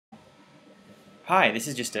Hi, this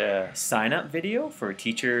is just a sign-up video for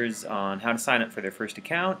teachers on how to sign up for their first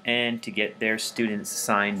account and to get their students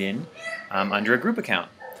signed in under a group account.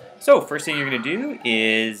 So first thing you're going to do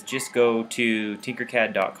is just go to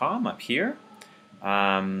tinkercad.com up here.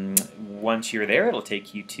 Once you're there, it'll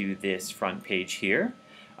take you to this front page here.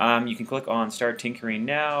 You can click on Start Tinkering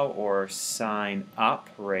Now or Sign Up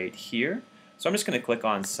right here. So I'm just going to click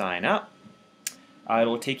on Sign Up.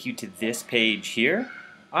 It'll take you to this page here.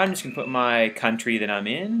 I'm just going to put my country that I'm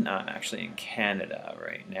in. I'm actually in Canada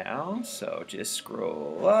right now, so just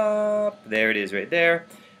scroll up. There it is right there.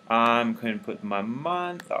 I'm going to put my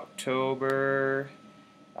month, October,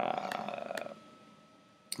 my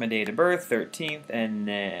date of birth, 13th, and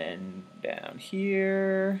then down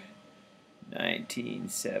here,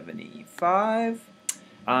 1975.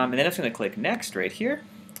 And then I'm just going to click Next right here.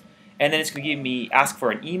 And then it's going to ask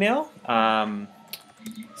for an email.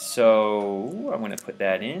 So I'm going to put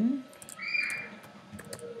that in,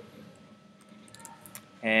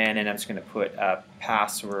 and then I'm just going to put a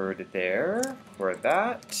password there for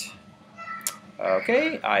that.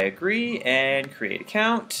 Okay, I agree, and create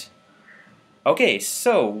account. Okay,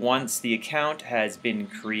 so once the account has been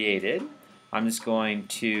created, I'm just going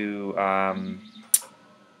to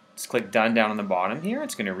just click Done down on the bottom here.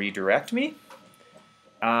 It's going to redirect me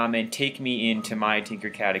and take me into my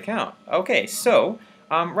Tinkercad account. Okay, so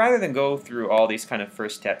rather than go through all these kind of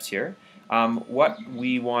first steps here, what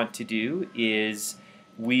we want to do is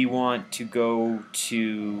we want to go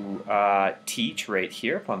to Teach right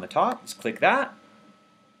here up on the top. Just click that.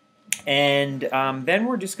 And then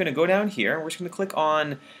we're just going to go down here. We're just going to click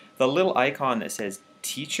on the little icon that says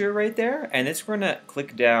Teacher right there. And then we're going to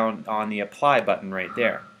click down on the Apply button right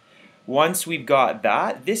there. Once we've got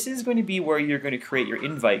that, this is going to be where you're going to create your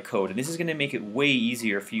invite code, and this is going to make it way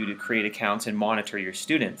easier for you to create accounts and monitor your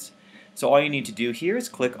students. So all you need to do here is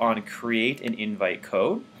click on Create an Invite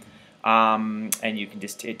Code, and you can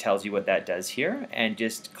it tells you what that does here, and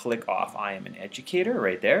just click off I am an educator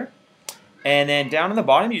right there. And then down on the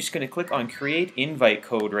bottom, you're just going to click on Create Invite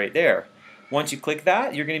Code right there. Once you click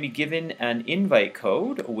that, you're going to be given an invite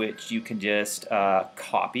code, which you can just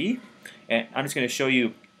copy. And I'm just going to show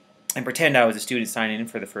you and pretend I was a student signing in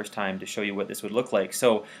for the first time to show you what this would look like.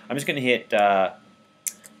 So I'm just going to hit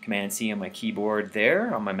Command-C on my keyboard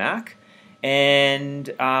there on my Mac. And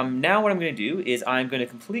now what I'm going to do is I'm going to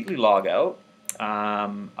completely log out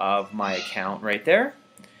of my account right there.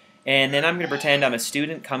 And then I'm going to pretend I'm a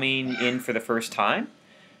student coming in for the first time.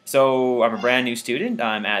 So I'm a brand new student.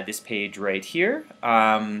 I'm at this page right here.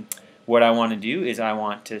 What I want to do is I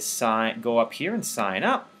want to go up here and sign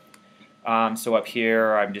up. So up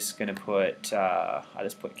here, I'm just going to put, I'll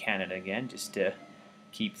just put Canada again, just to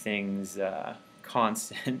keep things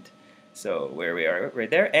constant. So where we are,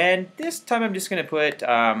 right there. And this time, I'm just going to put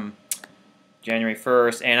January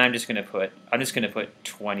 1st, and I'm just going to put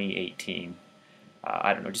 2018.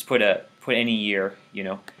 I don't know, just put any year, you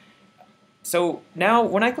know. So now,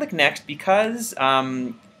 when I click Next, because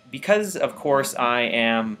of course I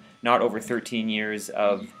am not over 13 years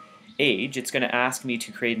of age, it's going to ask me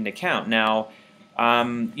to create an account. Now,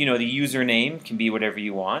 you know, the username can be whatever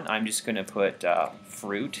you want. I'm just going to put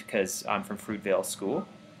Fruit, because I'm from Fruitvale School.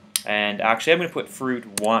 And actually, I'm going to put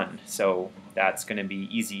Fruit1, so that's going to be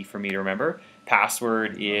easy for me to remember.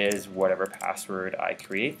 Password is whatever password I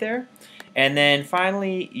create there. And then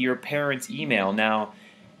finally, your parent's email. Now,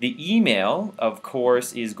 the email, of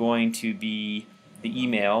course, is going to be the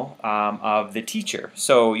email of the teacher.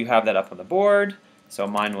 So you have that up on the board. So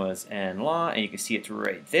mine was Law, and you can see it's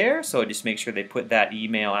right there. So just make sure they put that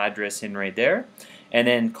email address in right there. And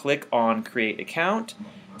then click on Create Account.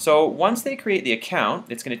 So once they create the account,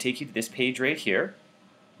 it's going to take you to this page right here.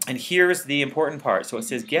 And here's the important part. So it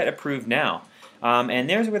says Get Approved Now. And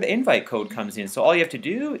there's where the invite code comes in. So all you have to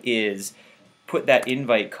do is put that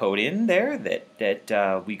invite code in there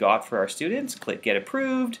that we got for our students. Click Get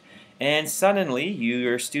Approved. And suddenly,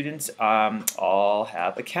 your students all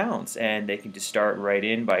have accounts, and they can just start right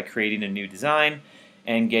in by creating a new design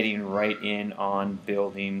and getting right in on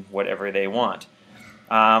building whatever they want.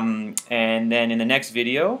 And then in the next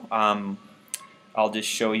video, I'll just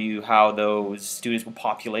show you how those students will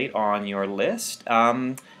populate on your list.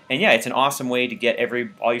 And yeah, it's an awesome way to get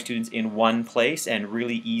all your students in one place, and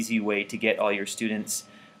really easy way to get all your students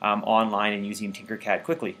online and using Tinkercad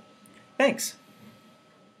quickly. Thanks.